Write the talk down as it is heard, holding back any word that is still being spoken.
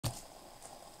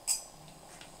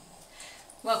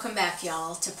Welcome back,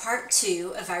 y'all, to part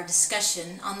 2 of our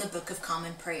discussion on the Book of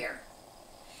Common Prayer.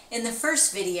 In the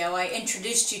first video, I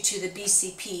introduced you to the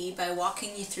BCP by walking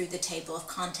you through the table of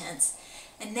contents.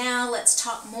 And now let's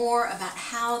talk more about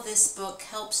how this book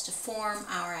helps to form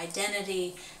our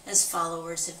identity as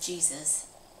followers of Jesus.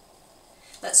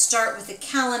 Let's start with the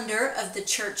calendar of the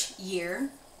church year.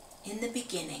 In the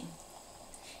beginning.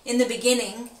 In the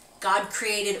beginning, God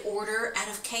created order out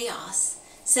of chaos,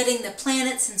 setting the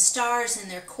planets and stars in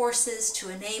their courses to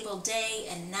enable day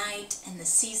and night and the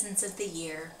seasons of the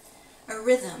year, a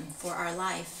rhythm for our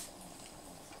life.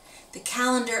 The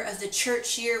calendar of the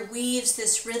church year weaves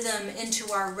this rhythm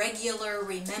into our regular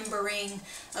remembering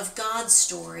of God's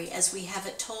story as we have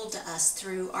it told to us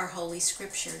through our Holy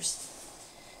Scriptures.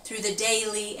 Through the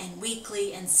daily and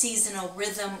weekly and seasonal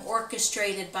rhythm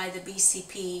orchestrated by the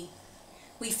BCP,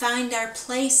 we find our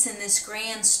place in this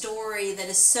grand story that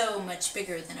is so much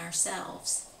bigger than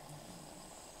ourselves.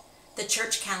 The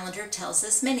church calendar tells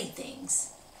us many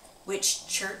things: which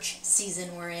church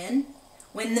season we're in,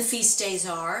 when the feast days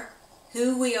are,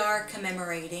 who we are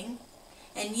commemorating,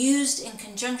 and used in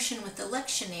conjunction with the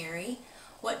lectionary,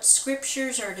 what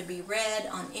scriptures are to be read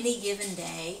on any given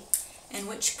day, and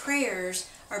which prayers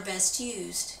are best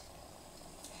used.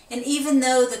 And even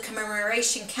though the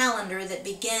commemoration calendar that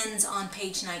begins on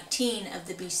page 19 of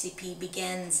the BCP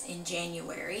begins in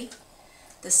January,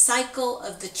 the cycle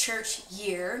of the church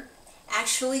year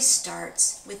actually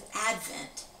starts with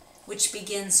Advent, which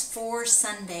begins 4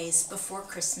 Sundays before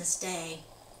Christmas Day.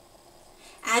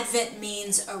 Advent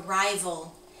means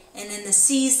arrival, and in the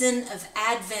season of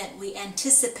Advent we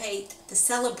anticipate the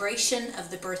celebration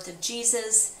of the birth of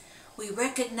Jesus, we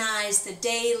recognize the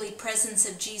daily presence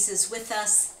of Jesus with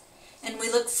us, and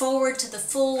we look forward to the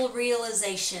full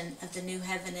realization of the new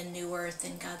heaven and new earth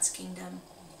in God's kingdom.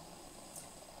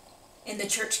 In the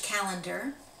church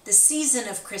calendar, the season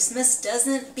of Christmas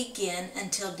doesn't begin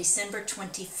until December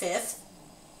 25th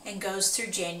and goes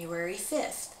through January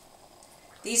 5th.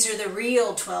 These are the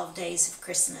real 12 days of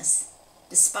Christmas,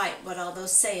 despite what all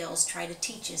those sales try to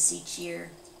teach us each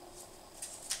year.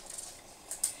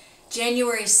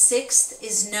 January 6th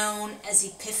is known as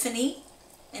Epiphany,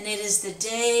 and it is the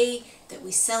day that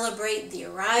we celebrate the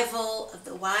arrival of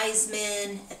the wise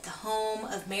men at the home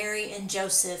of Mary and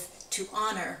Joseph to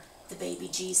honor the baby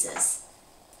Jesus.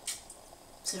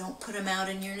 So don't put him out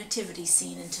in your nativity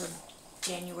scene until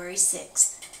January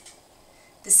 6th.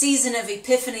 The season of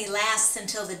Epiphany lasts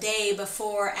until the day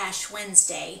before Ash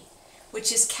Wednesday,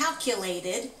 which is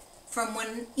calculated from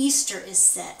when Easter is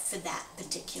set for that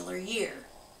particular year.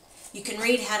 You can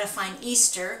read how to find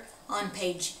Easter on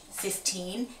page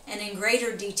 15 and in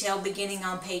greater detail beginning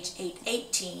on page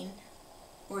 818,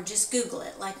 or just Google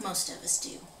it like most of us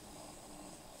do.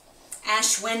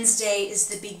 Ash Wednesday is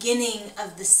the beginning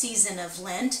of the season of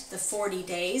Lent, the 40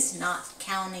 days, not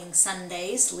counting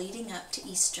Sundays, leading up to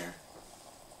Easter.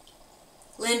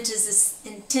 Lent is this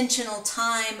intentional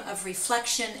time of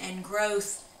reflection and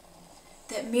growth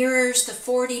that mirrors the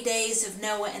 40 days of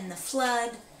Noah and the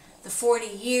flood, the 40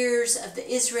 years of the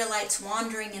Israelites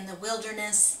wandering in the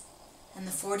wilderness, and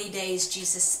the 40 days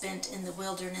Jesus spent in the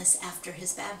wilderness after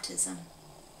his baptism.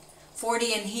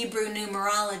 40 in Hebrew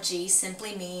numerology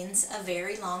simply means a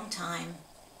very long time.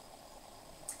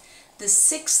 The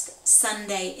 6th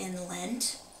Sunday in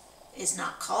Lent is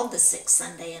not called the 6th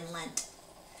Sunday in Lent,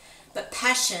 but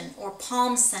Passion or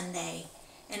Palm Sunday,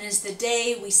 and is the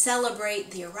day we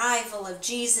celebrate the arrival of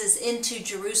Jesus into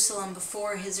Jerusalem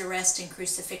before his arrest and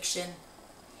crucifixion.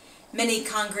 Many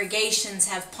congregations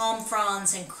have palm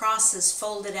fronds and crosses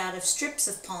folded out of strips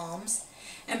of palms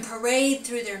and parade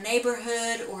through their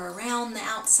neighborhood or around the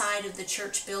outside of the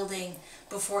church building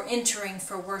before entering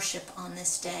for worship on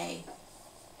this day.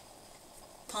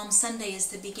 Palm Sunday is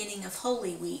the beginning of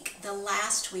Holy Week, the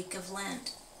last week of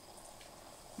Lent.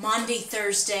 Maundy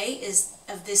Thursday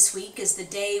of this week is the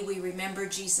day we remember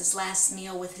Jesus' last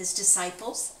meal with his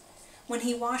disciples when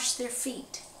he washed their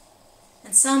feet.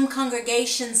 And some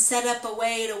congregations set up a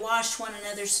way to wash one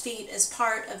another's feet as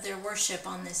part of their worship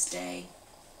on this day.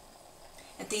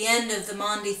 At the end of the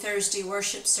Maundy Thursday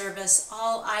worship service,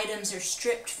 all items are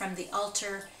stripped from the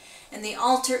altar, and the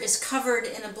altar is covered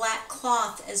in a black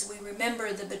cloth as we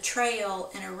remember the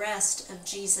betrayal and arrest of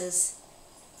Jesus.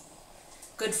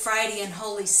 Good Friday and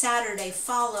Holy Saturday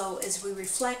follow as we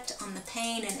reflect on the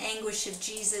pain and anguish of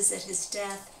Jesus at his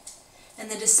death and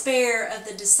the despair of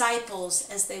the disciples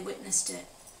as they witnessed it.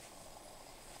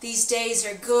 These days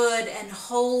are good and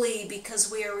holy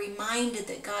because we are reminded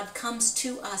that God comes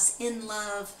to us in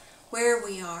love where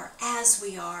we are, as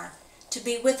we are, to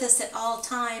be with us at all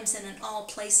times and in all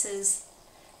places,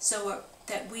 so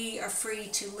that we are free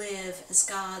to live as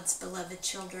God's beloved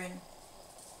children.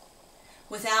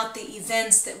 Without the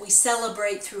events that we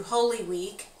celebrate through Holy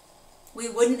Week, we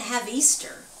wouldn't have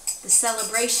Easter, the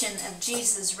celebration of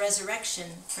Jesus' resurrection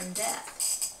from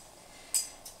death.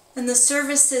 And the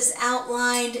services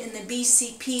outlined in the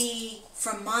BCP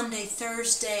from Maundy,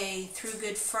 Thursday through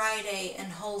Good Friday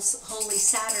and Holy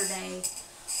Saturday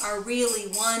are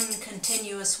really one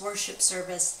continuous worship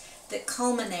service that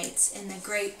culminates in the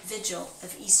great vigil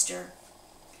of Easter,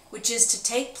 which is to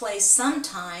take place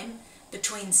sometime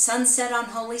between sunset on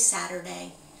Holy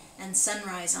Saturday and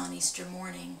sunrise on Easter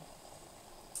morning.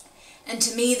 And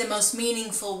to me, the most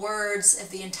meaningful words of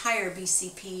the entire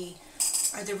BCP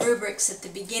are the rubrics at the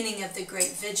beginning of the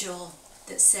great vigil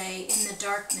that say, "In the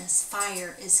darkness,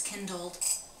 fire is kindled,"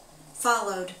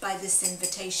 followed by this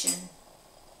invitation.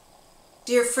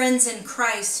 Dear friends in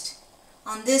Christ,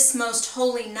 on this most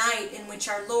holy night in which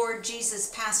our Lord Jesus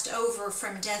passed over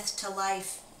from death to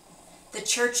life, the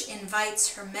Church invites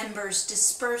her members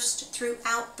dispersed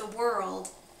throughout the world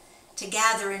to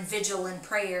gather in vigil and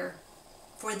prayer.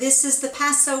 For this is the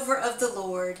Passover of the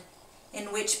Lord,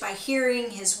 in which by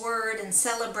hearing his word and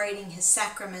celebrating his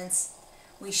sacraments,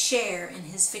 we share in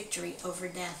his victory over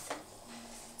death.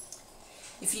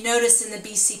 If you notice in the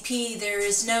BCP, there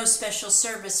is no special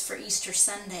service for Easter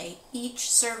Sunday. Each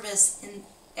service in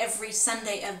every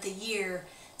Sunday of the year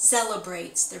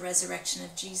celebrates the resurrection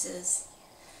of Jesus,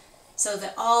 so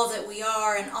that all that we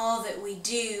are and all that we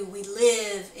do, we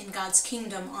live in God's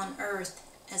kingdom on earth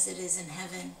as it is in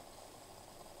heaven.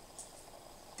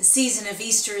 The season of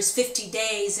Easter is 50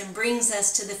 days and brings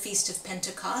us to the Feast of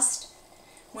Pentecost,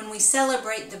 when we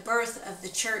celebrate the birth of the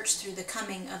church through the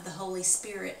coming of the Holy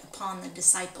Spirit upon the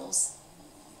disciples.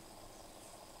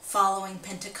 Following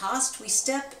Pentecost, we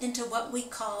step into what we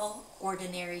call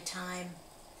ordinary time.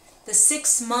 The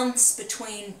 6 months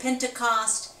between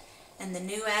Pentecost and the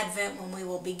new Advent, when we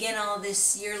will begin all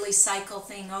this yearly cycle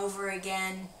thing over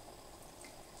again.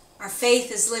 Our faith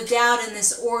is lived out in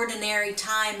this ordinary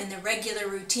time, in the regular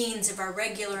routines of our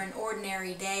regular and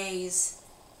ordinary days,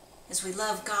 as we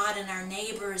love God and our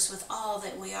neighbors with all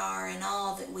that we are and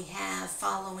all that we have,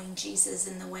 following Jesus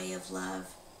in the way of love.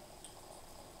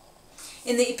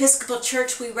 In the Episcopal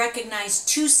Church, we recognize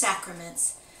 2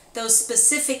 sacraments, those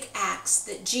specific acts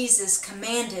that Jesus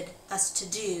commanded us to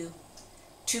do: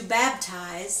 to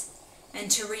baptize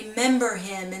and to remember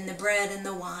him in the bread and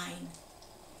the wine.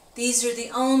 These are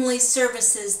the only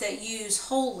services that use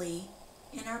holy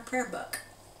in our prayer book.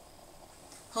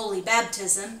 Holy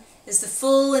baptism is the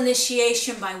full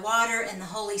initiation by water and the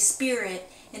Holy Spirit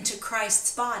into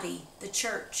Christ's body, the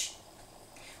church.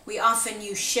 We often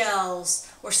use shells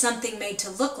or something made to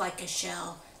look like a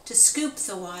shell to scoop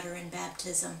the water in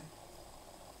baptism.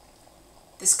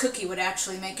 This cookie would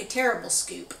actually make a terrible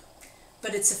scoop,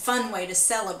 but it's a fun way to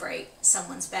celebrate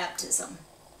someone's baptism.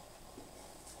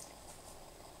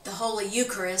 The Holy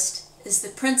Eucharist is the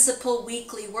principal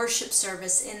weekly worship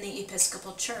service in the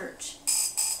Episcopal Church.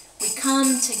 We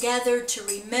come together to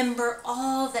remember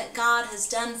all that God has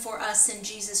done for us in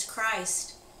Jesus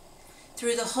Christ.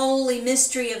 Through the holy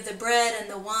mystery of the bread and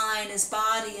the wine as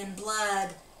body and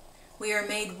blood, we are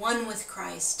made one with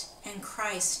Christ and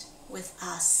Christ with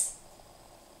us.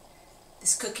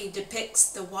 This cookie depicts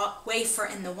the wafer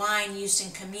and the wine used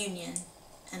in communion,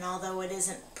 and although it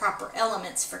isn't proper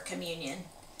elements for communion,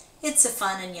 it's a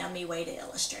fun and yummy way to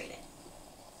illustrate it.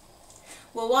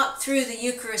 We'll walk through the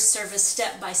Eucharist service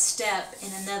step by step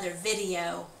in another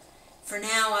video. For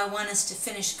now, I want us to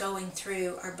finish going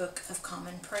through our Book of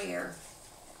Common Prayer.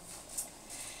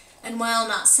 And while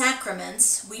not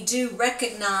sacraments, we do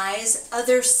recognize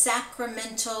other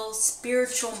sacramental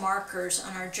spiritual markers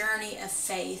on our journey of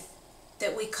faith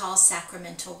that we call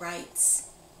sacramental rites.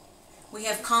 We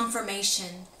have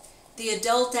confirmation, the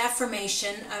adult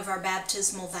affirmation of our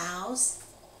baptismal vows,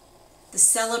 the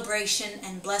celebration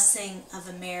and blessing of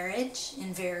a marriage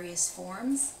in various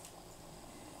forms,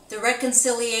 the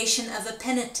reconciliation of a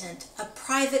penitent, a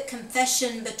private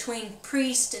confession between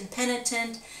priest and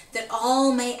penitent that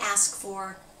all may ask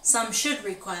for, some should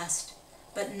request,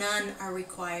 but none are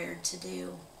required to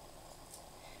do.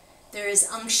 There is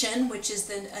unction, which is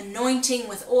the anointing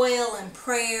with oil and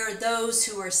prayer those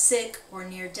who are sick or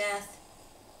near death,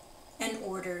 and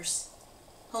orders,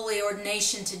 holy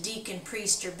ordination to deacon,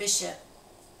 priest, or bishop.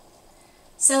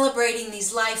 Celebrating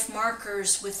these life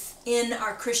markers within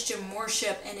our Christian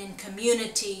worship and in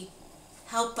community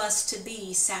help us to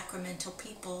be sacramental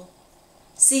people,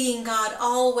 seeing God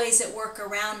always at work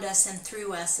around us and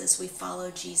through us as we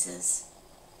follow Jesus.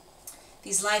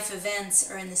 These life events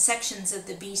are in the sections of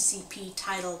the BCP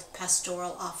titled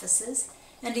Pastoral Offices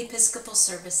and Episcopal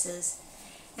services,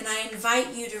 and I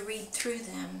invite you to read through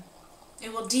them.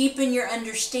 It will deepen your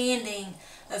understanding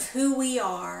of who we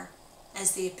are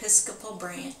as the Episcopal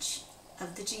branch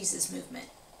of the Jesus movement.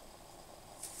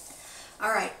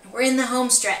 All right, we're in the home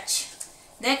stretch.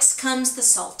 Next comes the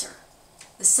Psalter.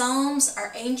 The Psalms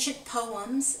are ancient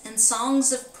poems and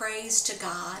songs of praise to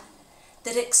God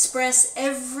that express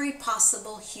every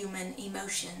possible human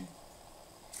emotion.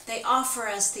 They offer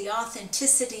us the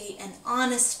authenticity and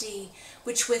honesty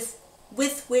with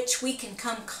which we can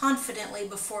come confidently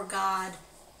before God,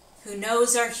 who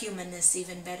knows our humanness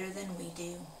even better than we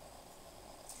do.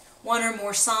 One or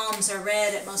more psalms are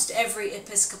read at most every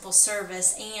Episcopal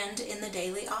service and in the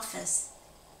daily office.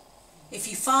 If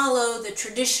you follow the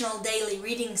traditional daily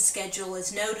reading schedule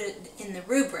as noted in the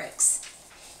rubrics,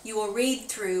 you will read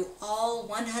through all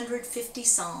 150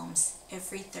 psalms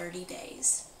every 30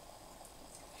 days.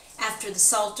 After the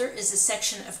Psalter is a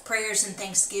section of prayers and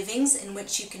thanksgivings in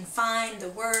which you can find the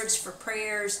words for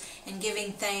prayers and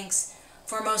giving thanks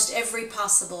for most every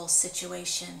possible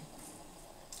situation.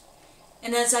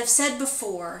 And as I've said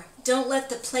before, don't let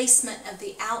the placement of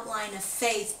the outline of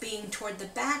faith being toward the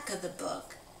back of the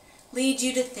book lead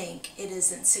you to think it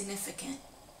isn't significant.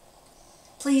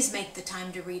 Please make the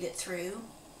time to read it through.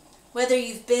 Whether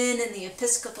you've been in the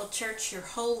Episcopal Church your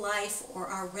whole life or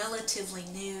are relatively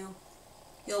new,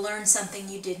 you'll learn something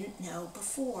you didn't know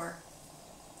before.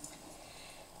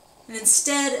 And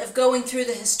instead of going through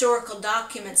the historical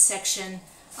documents section,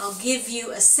 I'll give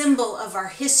you a symbol of our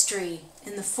history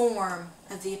in the form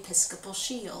of the Episcopal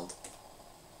shield.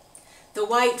 The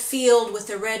white field with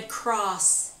the red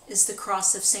cross is the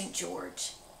cross of St.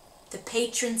 George, the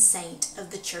patron saint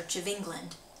of the Church of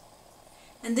England.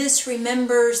 And this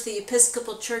remembers the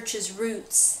Episcopal Church's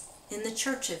roots in the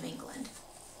Church of England.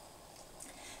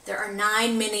 There are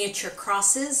 9 miniature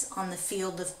crosses on the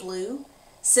field of blue,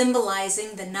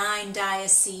 symbolizing the 9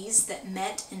 dioceses that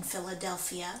met in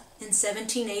Philadelphia in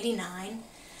 1789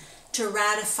 to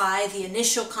ratify the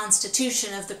initial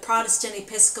constitution of the Protestant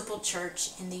Episcopal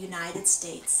Church in the United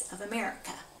States of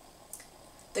America.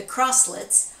 The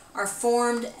crosslets are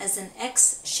formed as an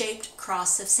X-shaped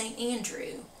cross of St.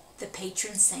 Andrew, the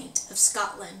patron saint of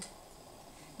Scotland.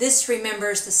 This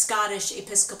remembers the Scottish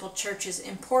Episcopal Church's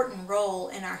important role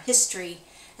in our history,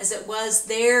 as it was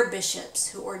their bishops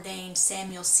who ordained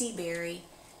Samuel Seabury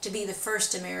to be the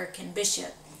first American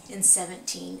bishop in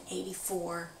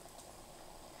 1784.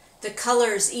 The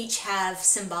colors each have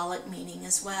symbolic meaning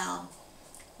as well.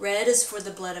 Red is for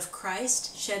the blood of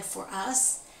Christ shed for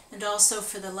us and also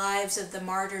for the lives of the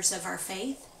martyrs of our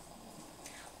faith.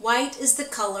 White is the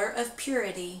color of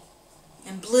purity,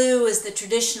 and blue is the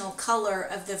traditional color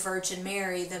of the Virgin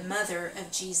Mary, the mother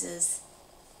of Jesus.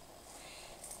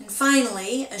 And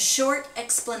finally, a short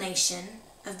explanation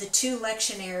of the 2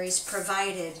 lectionaries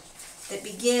provided that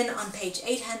begin on page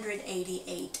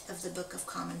 888 of the Book of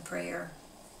Common Prayer.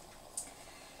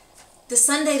 The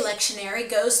Sunday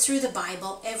lectionary goes through the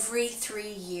Bible every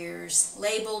 3 years,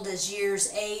 labeled as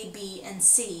years A, B, and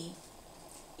C.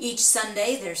 Each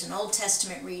Sunday there's an Old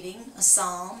Testament reading, a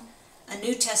psalm, a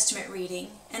New Testament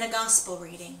reading, and a gospel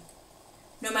reading.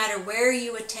 No matter where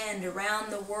you attend around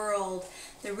the world,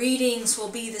 the readings will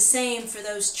be the same for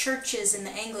those churches in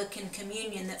the Anglican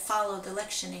Communion that follow the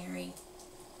lectionary.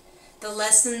 The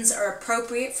lessons are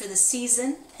appropriate for the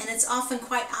season, and it's often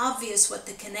quite obvious what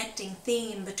the connecting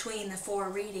theme between the 4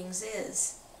 readings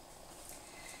is.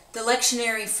 The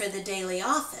lectionary for the daily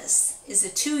office is a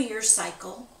 2-year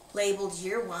cycle labeled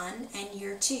Year 1 and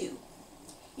Year 2.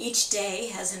 Each day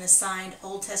has an assigned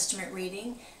Old Testament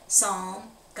reading, psalm,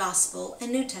 gospel,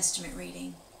 and New Testament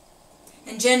reading.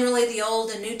 And generally the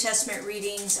Old and New Testament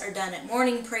readings are done at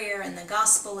morning prayer, and the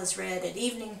gospel is read at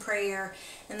evening prayer,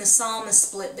 and the psalm is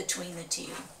split between the 2.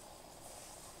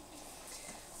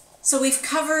 So we've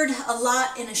covered a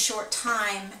lot in a short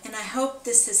time, and I hope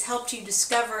this has helped you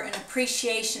discover an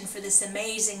appreciation for this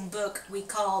amazing book we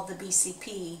call the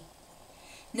BCP.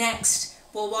 Next,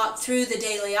 we'll walk through the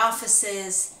daily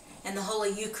offices and the Holy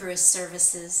Eucharist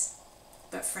services.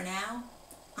 But for now,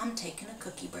 I'm taking a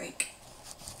cookie break.